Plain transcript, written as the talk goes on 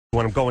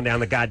when I'm going down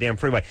the goddamn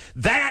freeway.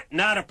 That,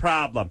 not a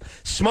problem.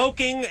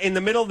 Smoking in the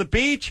middle of the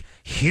beach,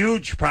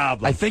 huge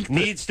problem. I think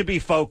needs to be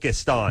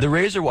focused on. The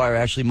razor wire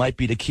actually might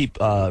be to keep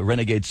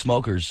renegade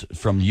smokers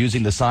from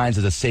using the signs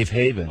as a safe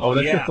haven. Oh,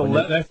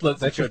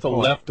 that's just the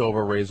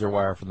leftover razor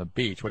wire from the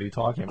beach. What are you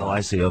talking about? Oh,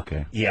 I see.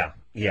 Okay.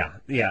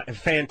 Yeah,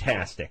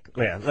 fantastic.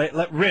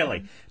 Yeah,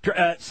 really.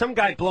 Some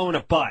guy blowing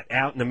a butt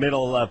out in the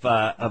middle of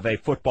a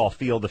football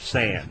field of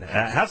sand.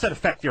 How's that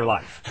affect your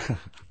life?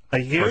 A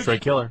huge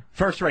first-rate killer.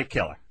 First-rate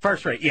killer.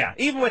 First-rate, yeah.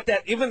 Even with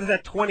that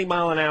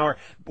 20-mile-an-hour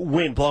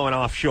wind blowing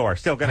offshore,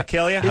 still going to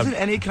kill you? Isn't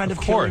any kind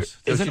of killer?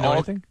 Isn't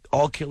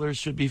all killers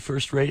should be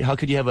first-rate? How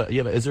could you have a?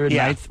 Is there a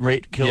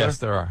ninth-rate killer? Yes,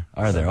 there are.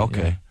 Are there?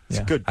 Okay. It's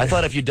good. I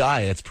thought if you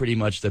die, it's pretty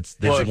much that's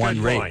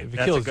one rate. If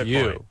it kills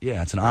you,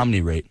 yeah, it's an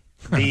omni rate.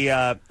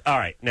 All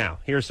right, now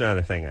here's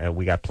another thing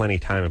we got plenty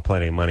of time and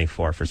plenty of money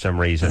for some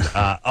reason.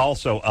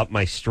 Also up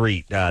my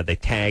street, they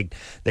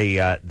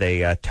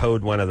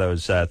towed one of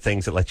those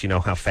things that let you know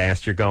how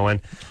fast you're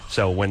going.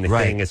 So when the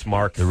thing is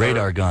marked, the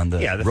radar gun,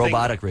 the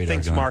robotic radar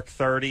thing's gun, marked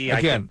 30.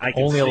 Again, I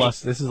can only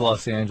see. This is a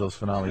Los Angeles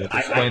phenomenon. You have to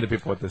explain to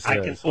people what this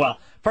is. Well,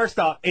 first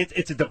off,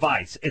 it's a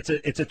device. It's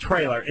a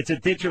trailer. It's a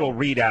digital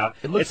readout.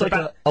 It looks like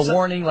a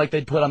warning like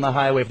they'd put on the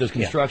highway if there's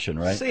construction,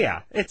 right? So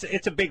yeah,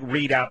 it's a big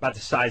readout about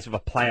the size of a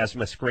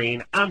plasma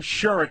screen. I'm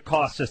sure it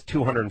costs us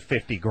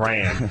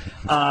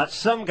 $250,000.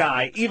 Some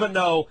guy, even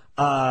though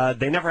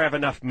they never have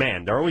enough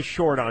men, they're always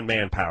short on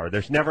manpower.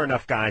 There's never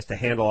enough guys to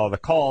handle all the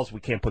calls. We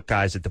can't put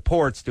guys at the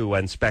ports to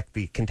inspect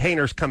the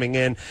containers coming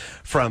in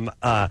from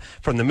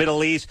the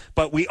Middle East.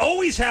 But we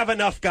always have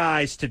enough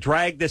guys to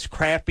drag this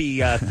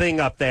crappy thing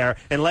up there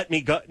and let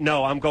me go.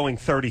 No, I'm going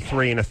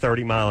 33 in a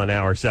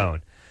 30-mile-an-hour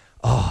zone.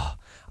 Oh,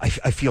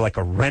 I feel like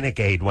a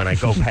renegade when I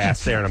go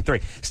past there and I'm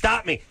 3.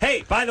 Stop me.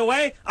 Hey, by the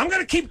way, I'm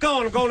going to keep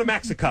going. I'm going to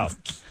Mexico.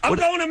 I'm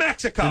going to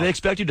Mexico. Do they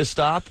expect you to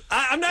stop?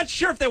 I'm not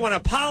sure if they want an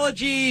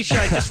apology. Should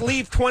I just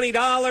leave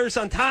 $20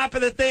 on top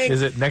of the thing?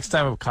 Is it next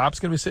time a cop's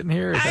going to be sitting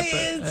here?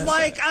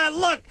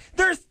 Look,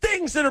 there's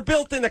things that are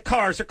built in the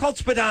cars. They're called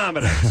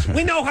speedometers.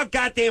 We know how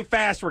goddamn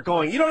fast we're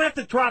going. You don't have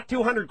to drop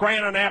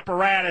 $200,000 on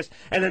apparatus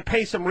and then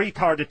pay some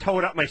retard to tow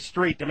it up my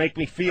street to make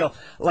me feel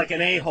like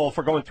an a-hole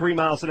for going 3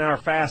 miles an hour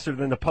faster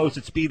than the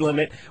posted speed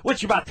limit, which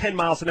is about 10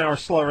 miles an hour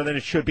slower than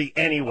it should be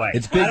anyway.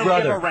 It's Big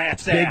Brother.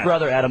 It's Big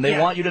Brother, Adam. They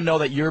want you to know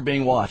that you're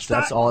being watched.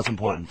 That's all that's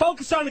important.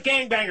 Focus on the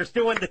gangbangers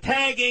doing the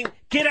tagging.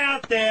 Get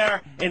out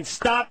there and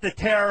stop the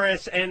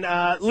terrorists and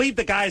leave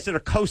the guys that are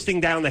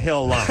coasting down the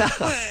hill alone.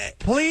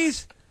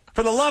 Please,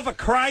 for the love of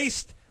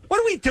Christ,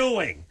 what are we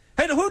doing?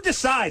 Hey, who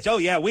decides? Oh,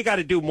 yeah, we got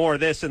to do more of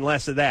this and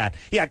less of that.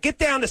 Yeah, get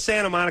down to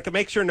Santa Monica.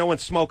 Make sure no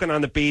one's smoking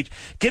on the beach.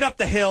 Get up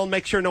the hill and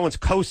make sure no one's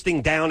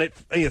coasting down at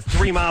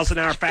 3 miles an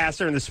hour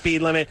faster than the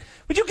speed limit.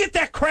 Would you get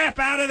that crap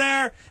out of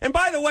there? And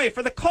by the way,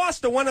 for the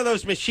cost of one of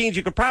those machines,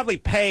 you could probably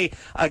pay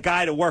a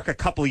guy to work a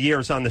couple of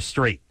years on the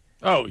street.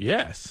 Oh,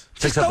 yes.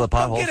 Fix up the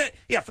potholes.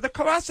 Yeah, for the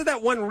cost of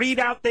that one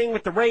readout thing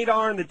with the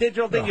radar and the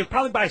digital thing, you'd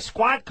probably buy a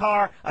squad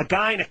car, a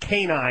guy, and a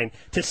canine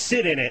to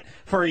sit in it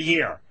for a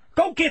year.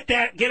 Go get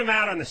that. Get him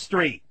out on the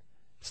street.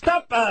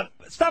 Stop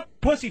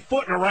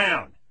pussyfooting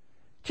around.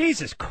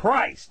 Jesus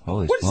Christ.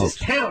 Holy what smokes. is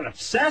this town?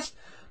 Obsessed?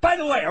 By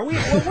the way,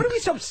 what are we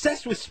so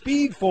obsessed with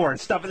speed for and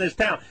stuff in this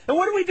town? And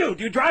what do?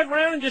 Do you drive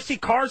around and just see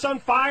cars on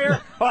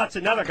fire? Oh, it's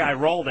another guy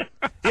rolled it.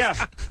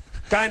 Yeah.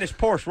 Guy in his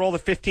Porsche rolled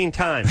it 15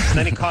 times, and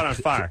then he caught on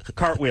fire.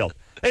 Cartwheeled.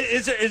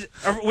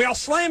 Are we all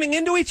slamming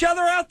into each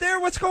other out there?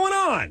 What's going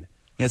on?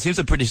 Yeah, it seems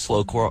a pretty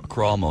slow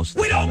crawl most of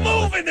the We time.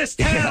 don't move in this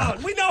town. Yeah.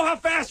 We know how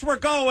fast we're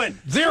going.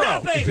 Zero.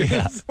 Nothing.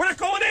 Yeah. We're not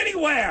going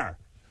anywhere.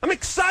 I'm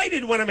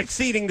excited when I'm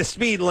exceeding the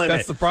speed limit.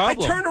 That's the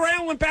problem. I turned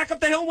around, went back up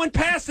the hill, went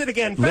past it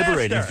again. Faster.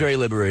 Liberating. It's very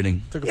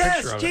liberating. Took a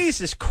picture of it.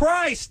 Jesus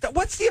Christ.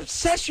 What's the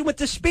obsession with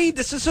the speed?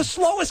 This is the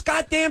slowest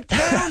goddamn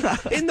town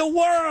in the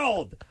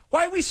world.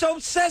 Why are we so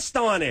obsessed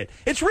on it?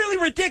 It's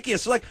really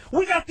ridiculous. Like,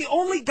 we got the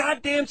only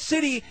goddamn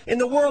city in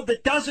the world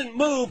that doesn't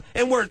move,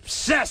 and we're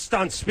obsessed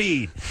on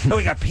speed. And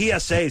we got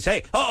PSAs.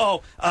 Hey,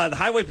 the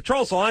Highway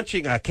Patrol's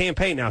launching a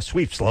campaign now.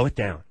 Sweep, slow it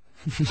down.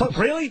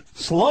 Really?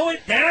 Slow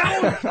it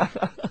down?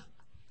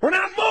 We're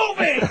not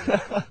moving!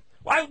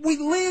 We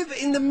live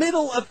in the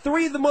middle of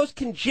 3 of the most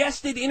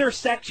congested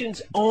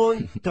intersections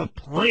on the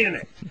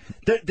planet.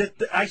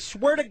 I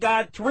swear to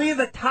God, 3 of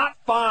the top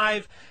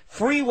 5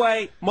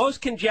 freeway most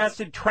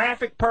congested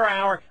traffic per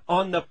hour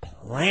on the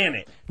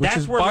planet.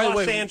 That's where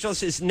Los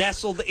Angeles is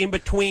nestled in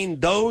between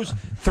those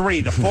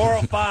 3. The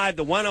 405,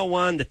 the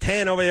 101, the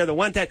 10 over there, the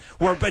 110.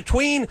 We're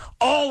between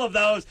all of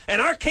those, and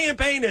our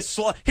campaign is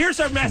slow. Here's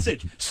our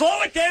message.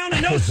 Slow it down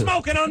and no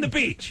smoking on the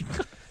beach.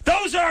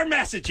 Those are our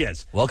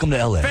messages. Welcome to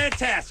L.A.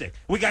 Fantastic.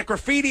 We got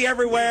graffiti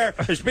everywhere.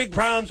 There's big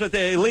problems with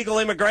the illegal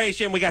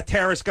immigration. We got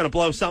terrorists going to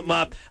blow something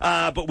up.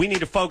 But we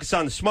need to focus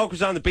on the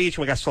smokers on the beach,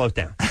 and we got to slow it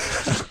down.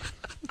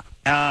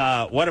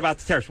 What about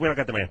the terrorists? We don't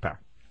got the manpower.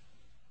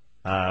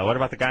 What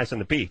about the guys on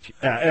the beach?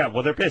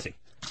 Well, they're busy.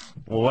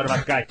 Well, what about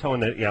the guy towing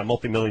the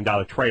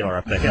multi-million-dollar trailer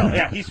up the hill?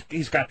 Yeah,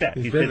 he's got that.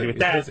 He's busy with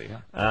that. Busy, huh?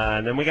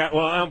 And then we got.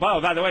 Well,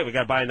 by the way, we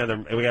got to buy another.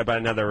 We got to buy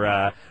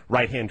another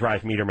right-hand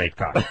drive meter-made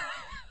car.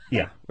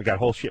 Yeah, we got a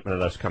whole shipment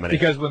of those coming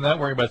because when they're not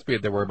worrying about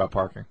speed, they're worried about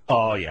parking.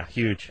 Oh yeah,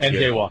 huge. And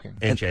jaywalking.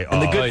 And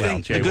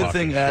the good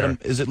thing, Adam,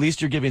 is at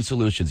least you're giving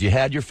solutions. You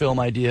had your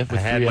film idea with 3M.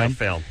 I had my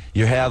film.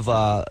 You have,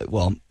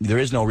 well, there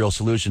is no real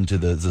solution to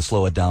the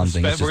slow it down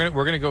thing.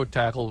 We're gonna go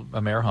tackle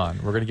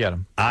Amerhan. We're gonna get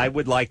him. I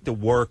would like to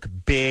work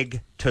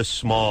big to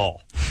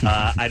small.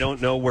 I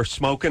don't know. We're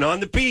smoking on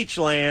the beach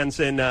lands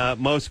in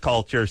most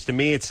cultures. To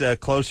me, it's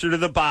closer to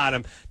the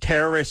bottom.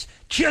 Terrorists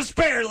just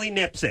barely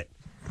nips it.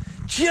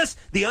 Just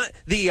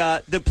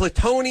the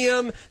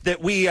plutonium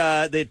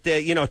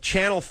that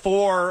Channel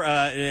 4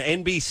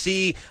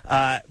 NBC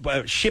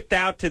shipped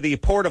out to the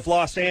port of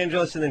Los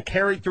Angeles and then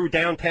carried through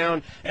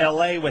downtown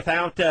L.A.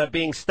 without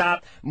being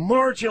stopped,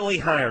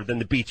 marginally higher than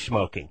the beach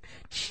smoking.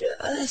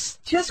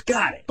 Just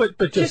got it. But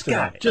just got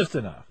enough. it. Just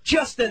enough.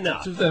 Just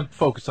enough. Just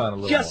focus on it a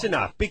little Just more.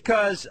 enough,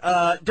 because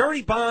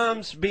dirty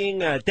bombs being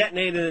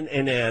detonated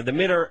in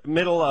the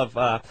middle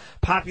of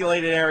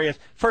populated areas,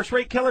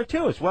 first-rate killer,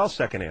 too, as well,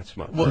 secondhand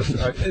smoke. Well,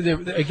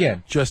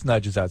 again, just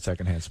nudges out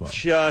secondhand smoke.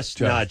 Just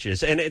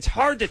nudges. And it's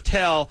hard to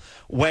tell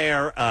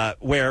where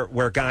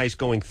guys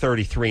going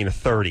 33 and a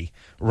 30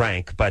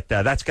 rank, but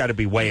that's got to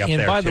be way up there,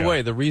 And by the too.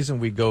 way, the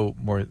reason we go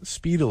more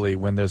speedily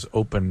when there's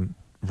open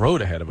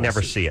road ahead of us.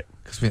 Never see it.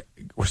 Because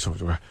we're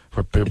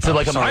it's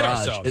like a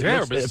mirage. Ourselves.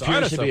 It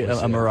appears to be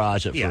a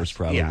mirage at first,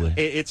 probably. Yeah.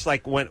 It's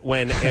like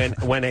when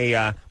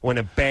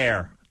a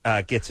bear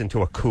gets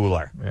into a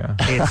cooler. Yeah.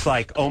 It's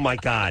like, oh my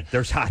God,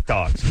 there's hot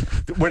dogs.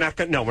 We're not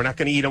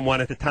gonna eat them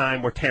one at a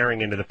time. We're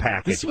tearing into the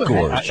package. This is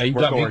what you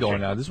got me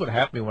going now. This is what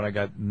happened to me when I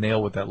got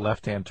nailed with that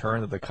left-hand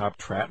turn that the cop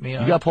trapped me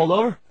on. You got pulled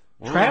over?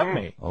 Trapped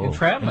me.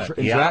 Entrapment.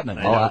 Entrapment.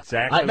 I know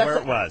exactly where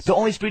it was. The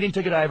only speeding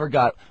ticket I ever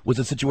got was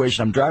a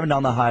situation. I'm driving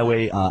down the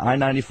highway,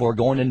 I-94,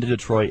 going into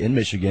Detroit in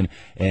Michigan,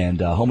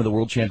 and home of the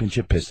World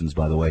Championship Pistons,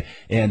 by the way.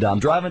 And I'm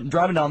driving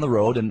down the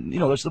road, and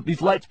there's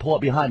these lights pull up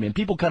behind me, and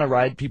people kind of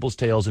ride people's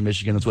tails in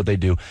Michigan. That's what they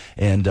do.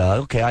 And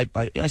I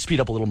speed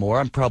up a little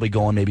more. I'm probably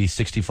going maybe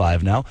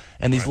 65 now,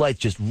 and these lights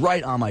just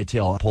right on my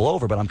tail. I pull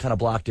over, but I'm kind of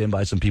blocked in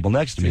by some people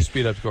next to me. You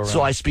speed up to go around.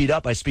 So I speed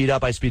up.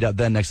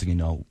 Then next thing you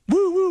know,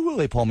 woo,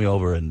 they pull me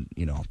over, and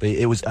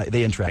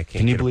they entrap.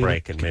 Can you believe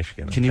it? In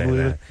Michigan. Can you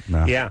believe it?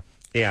 No.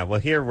 Yeah. Well,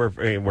 here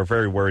we're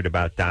very worried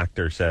about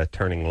doctors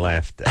turning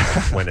left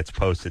when it's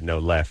posted no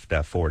left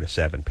 4 to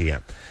 7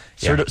 p.m.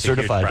 Yeah,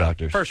 certified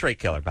doctors. First-rate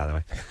killer, by the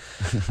way.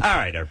 All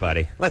right,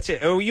 everybody. Let's see.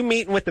 Are you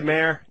meeting with the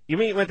mayor? You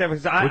meeting with them? We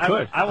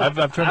could. I've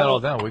turned that all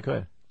down. We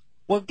could.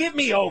 Well, get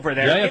me over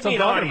there. Yeah, Get me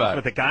an audience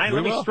with the guy.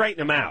 Let me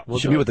straighten him out. You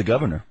should be with the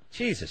governor.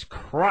 Jesus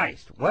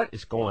Christ. What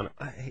is going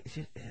on?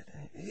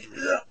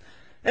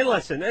 And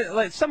listen,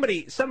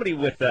 somebody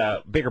with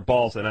bigger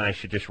balls than I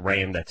should just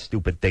ram that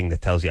stupid thing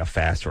that tells you how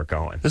fast we're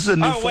going. This is a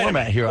new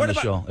format here on the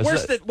show.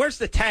 Where's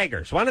the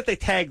taggers? Why don't they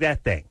tag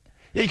that thing?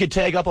 Yeah, you could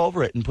tag up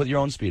over it and put your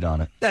own speed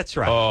on it. That's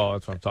right. Oh,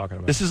 that's what I'm talking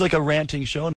about. This is like a ranting show.